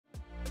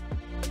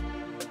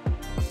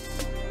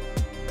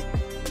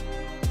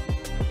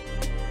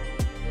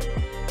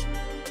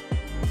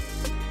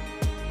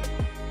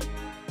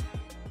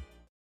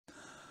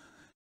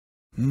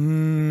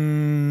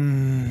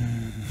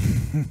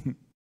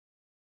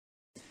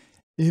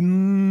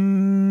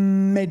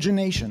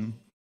Imagination.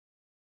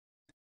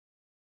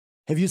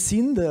 Have you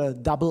seen the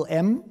double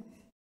M?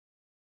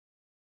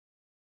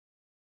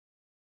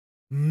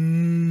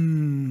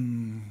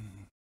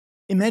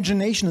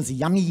 Imagination is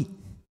yummy.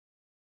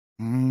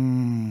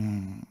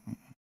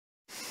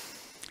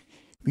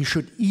 We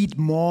should eat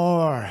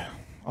more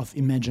of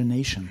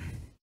imagination.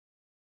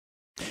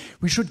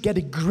 We should get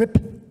a grip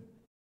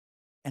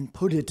and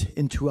put it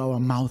into our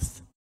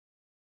mouth.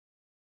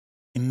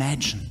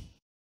 Imagine.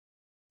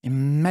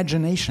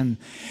 Imagination.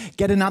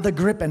 Get another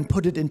grip and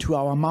put it into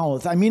our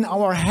mouth. I mean,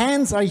 our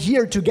hands are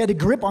here to get a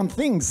grip on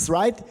things,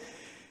 right?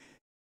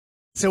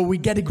 So we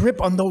get a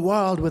grip on the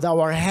world with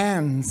our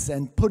hands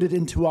and put it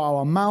into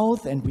our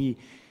mouth and we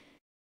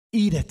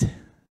eat it.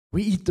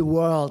 We eat the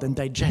world and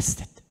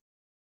digest it.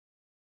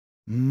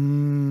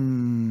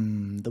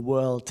 The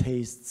world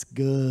tastes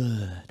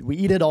good. We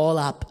eat it all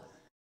up.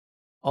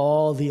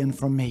 All the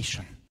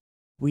information.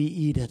 We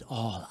eat it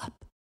all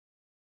up.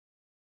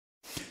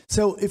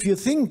 So if you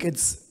think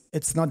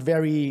it's not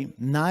very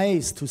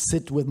nice to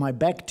sit with my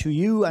back to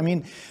you, I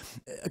mean,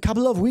 a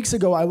couple of weeks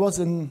ago I was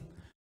in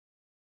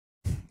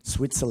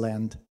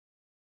Switzerland.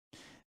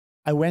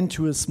 I went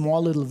to a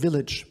small little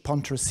village,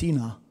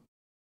 Pontresina,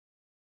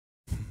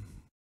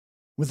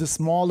 with a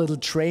small little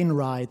train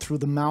ride through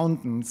the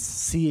mountains,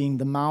 seeing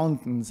the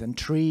mountains and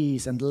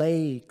trees and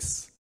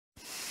lakes.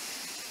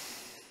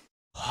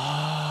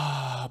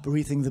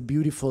 Breathing the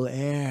beautiful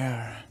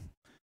air.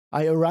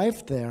 I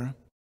arrived there.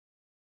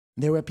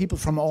 There were people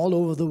from all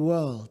over the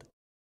world.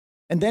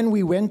 And then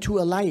we went to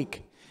a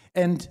lake,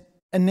 and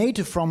a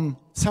native from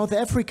South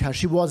Africa,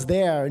 she was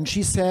there, and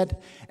she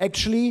said,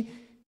 actually,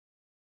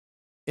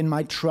 in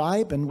my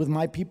tribe and with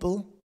my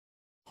people,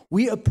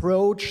 we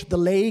approach the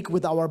lake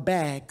with our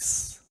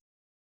bags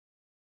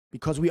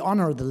because we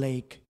honor the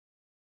lake.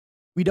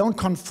 We don't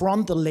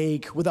confront the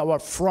lake with our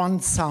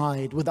front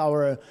side, with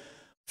our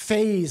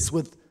face,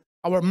 with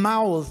our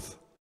mouth.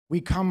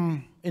 We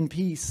come in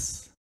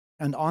peace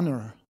and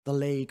honor the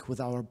lake with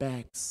our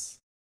bags.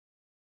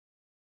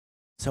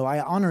 So I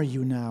honor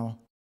you now.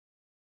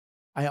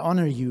 I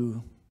honor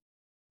you,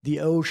 the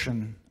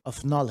ocean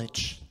of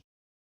knowledge.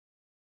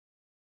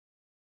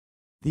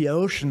 The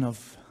ocean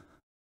of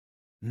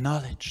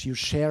knowledge. You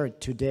share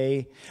it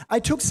today. I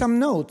took some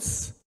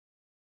notes.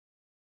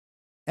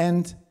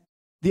 And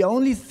the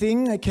only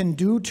thing I can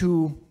do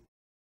to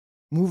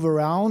move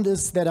around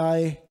is that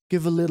I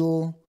give a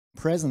little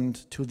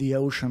present to the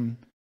ocean.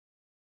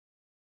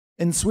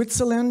 In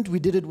Switzerland, we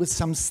did it with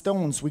some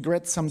stones. We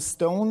grabbed some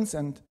stones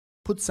and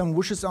put some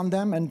wishes on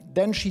them. And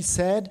then she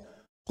said,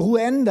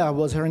 Ruenda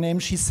was her name,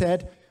 she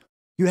said,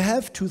 you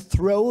have to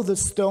throw the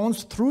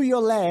stones through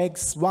your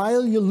legs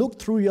while you look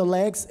through your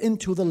legs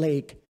into the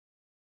lake.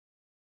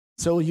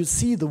 So you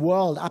see the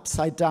world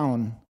upside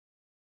down.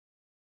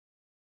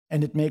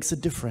 And it makes a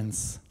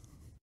difference.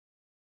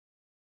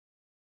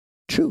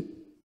 True.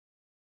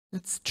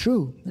 That's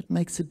true. It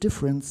makes a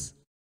difference.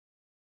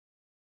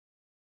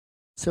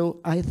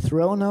 So I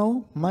throw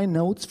now my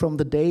notes from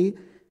the day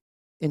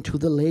into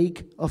the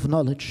lake of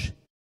knowledge.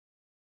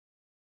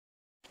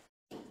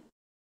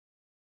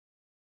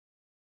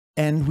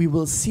 And we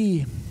will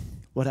see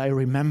what I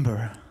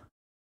remember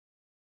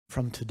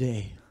from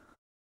today.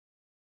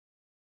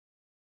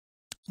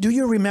 Do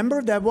you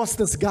remember there was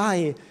this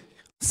guy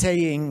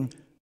saying,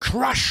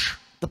 crush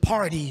the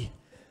party?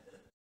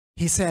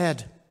 He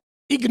said,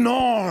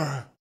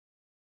 ignore,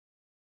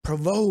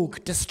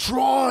 provoke,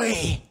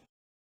 destroy,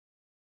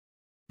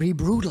 be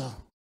brutal.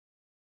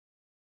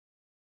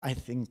 I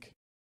think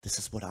this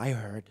is what I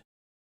heard.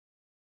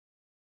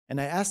 And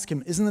I asked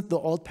him, isn't it the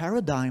old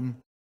paradigm?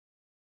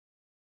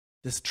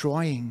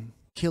 Destroying,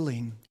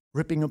 killing,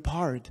 ripping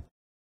apart.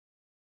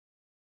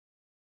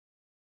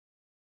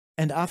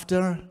 And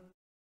after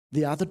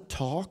the other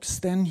talks,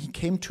 then he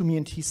came to me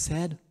and he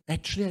said,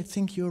 actually, I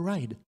think you're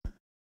right.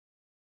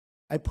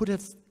 I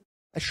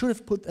should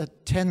have put a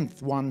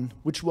 10th one,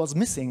 which was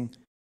missing,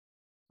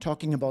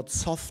 talking about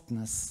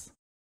softness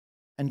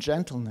and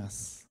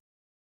gentleness,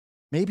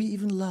 maybe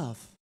even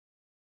love.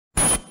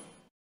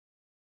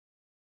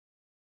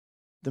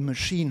 The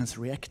machine is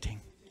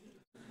reacting.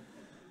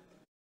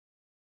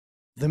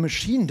 The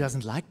machine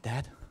doesn't like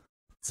that.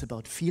 It's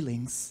about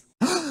feelings.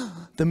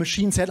 The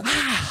machine said,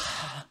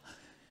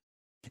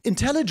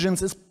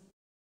 Intelligence is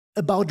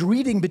about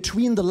reading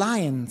between the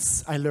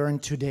lines, I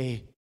learned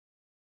today.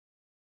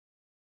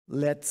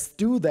 Let's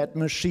do that,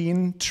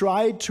 machine.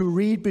 Try to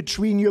read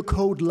between your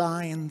code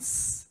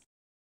lines.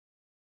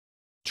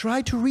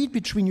 Try to read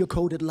between your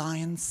coded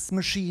lines,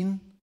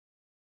 machine.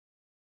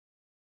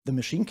 The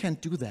machine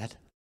can't do that.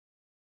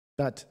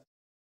 But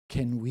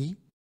can we?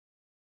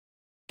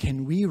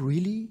 Can we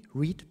really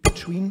read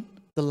between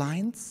the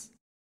lines?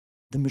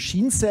 The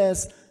machine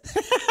says,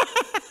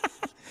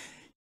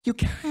 you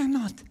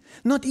cannot.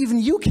 Not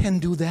even you can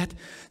do that.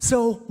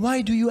 So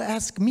why do you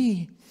ask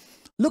me?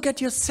 Look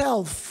at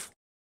yourself.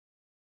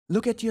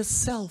 Look at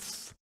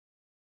yourself.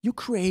 You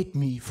create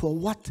me for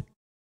what?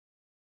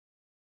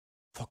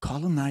 for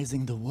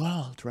colonizing the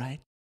world, right?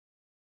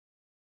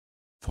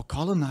 For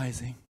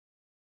colonizing.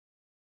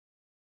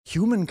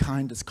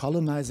 Humankind is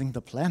colonizing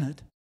the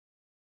planet.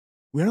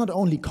 We're not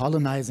only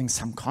colonizing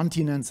some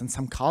continents and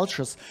some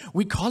cultures,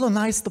 we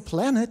colonize the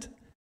planet.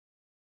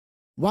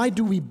 Why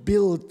do we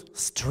build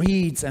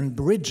streets and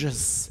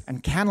bridges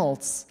and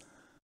canals?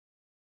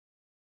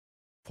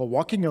 For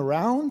walking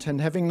around and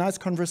having nice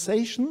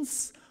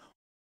conversations?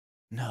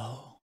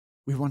 No,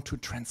 we want to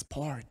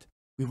transport,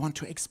 we want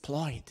to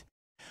exploit.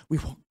 We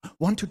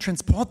want to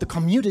transport the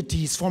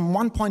communities from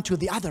one point to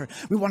the other.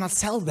 We want to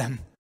sell them.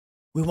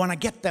 We want to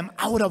get them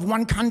out of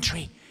one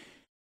country.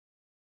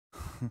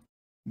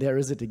 There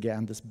is it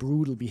again, this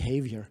brutal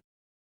behavior.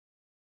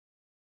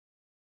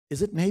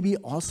 Is it maybe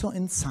also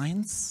in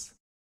science?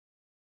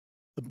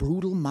 A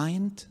brutal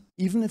mind,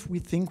 even if we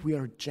think we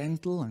are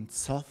gentle and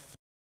soft,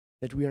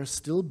 that we are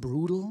still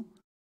brutal?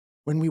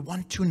 When we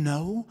want to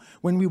know,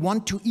 when we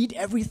want to eat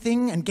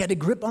everything and get a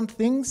grip on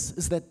things,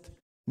 is that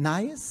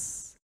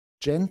nice,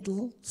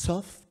 gentle,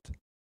 soft?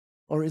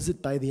 Or is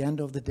it by the end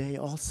of the day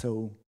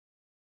also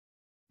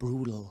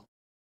brutal,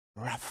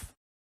 rough,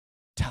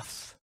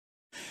 tough?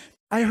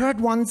 I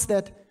heard once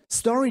that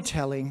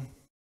storytelling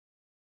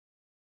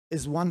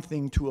is one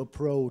thing to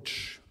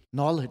approach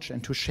knowledge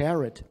and to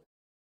share it.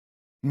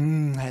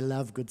 I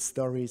love good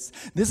stories.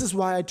 This is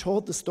why I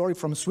told the story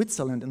from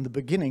Switzerland in the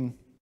beginning.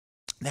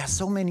 There are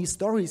so many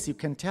stories you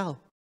can tell.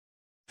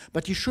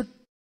 But you should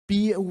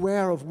be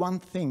aware of one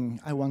thing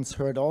I once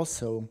heard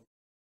also,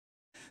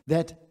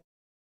 that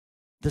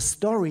the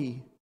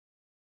story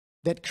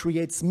that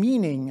creates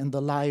meaning in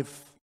the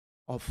life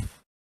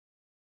of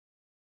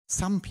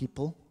some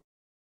people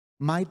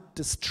might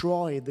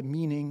destroy the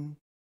meaning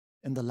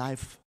in the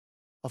life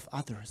of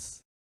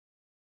others.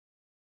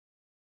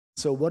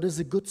 So what is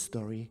a good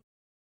story?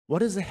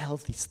 What is a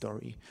healthy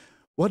story?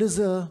 What is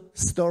a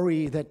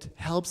story that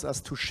helps us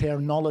to share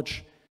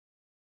knowledge,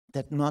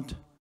 that not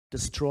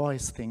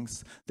destroys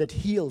things, that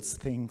heals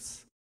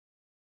things,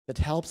 that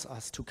helps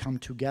us to come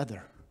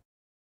together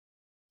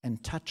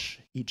and touch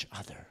each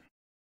other,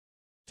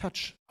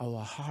 touch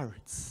our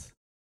hearts,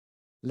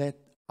 let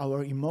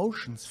our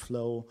emotions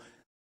flow,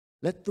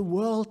 let the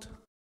world,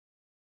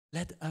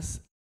 let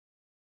us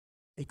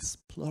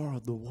explore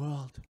the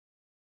world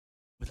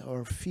with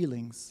our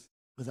feelings,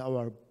 with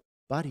our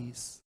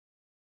bodies.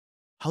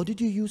 How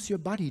did you use your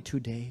body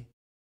today?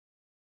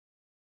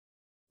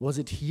 Was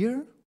it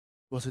here?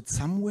 Was it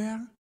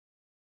somewhere?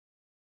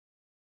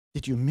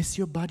 Did you miss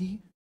your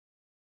body?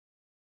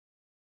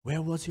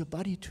 Where was your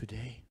body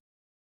today?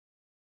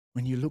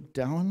 When you look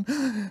down,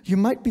 you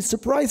might be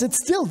surprised it's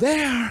still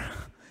there.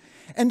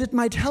 And it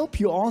might help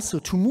you also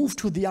to move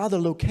to the other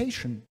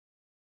location.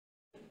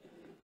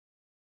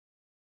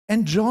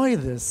 Enjoy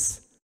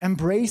this.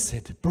 Embrace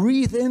it.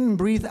 Breathe in,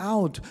 breathe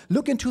out.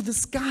 Look into the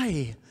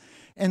sky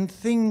and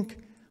think,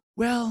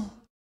 well,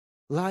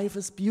 life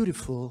is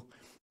beautiful.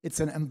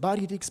 It's an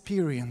embodied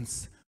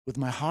experience with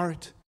my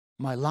heart,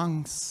 my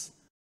lungs,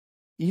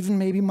 even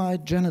maybe my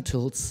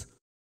genitals,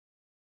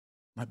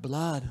 my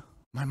blood,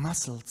 my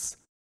muscles,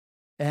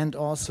 and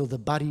also the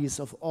bodies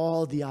of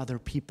all the other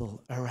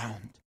people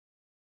around.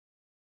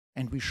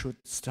 And we should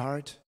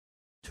start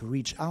to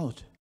reach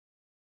out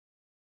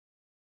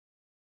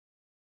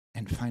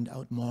and find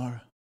out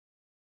more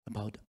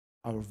about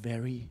our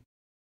very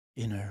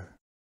inner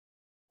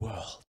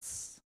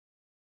worlds.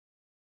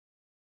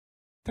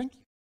 Thank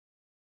you.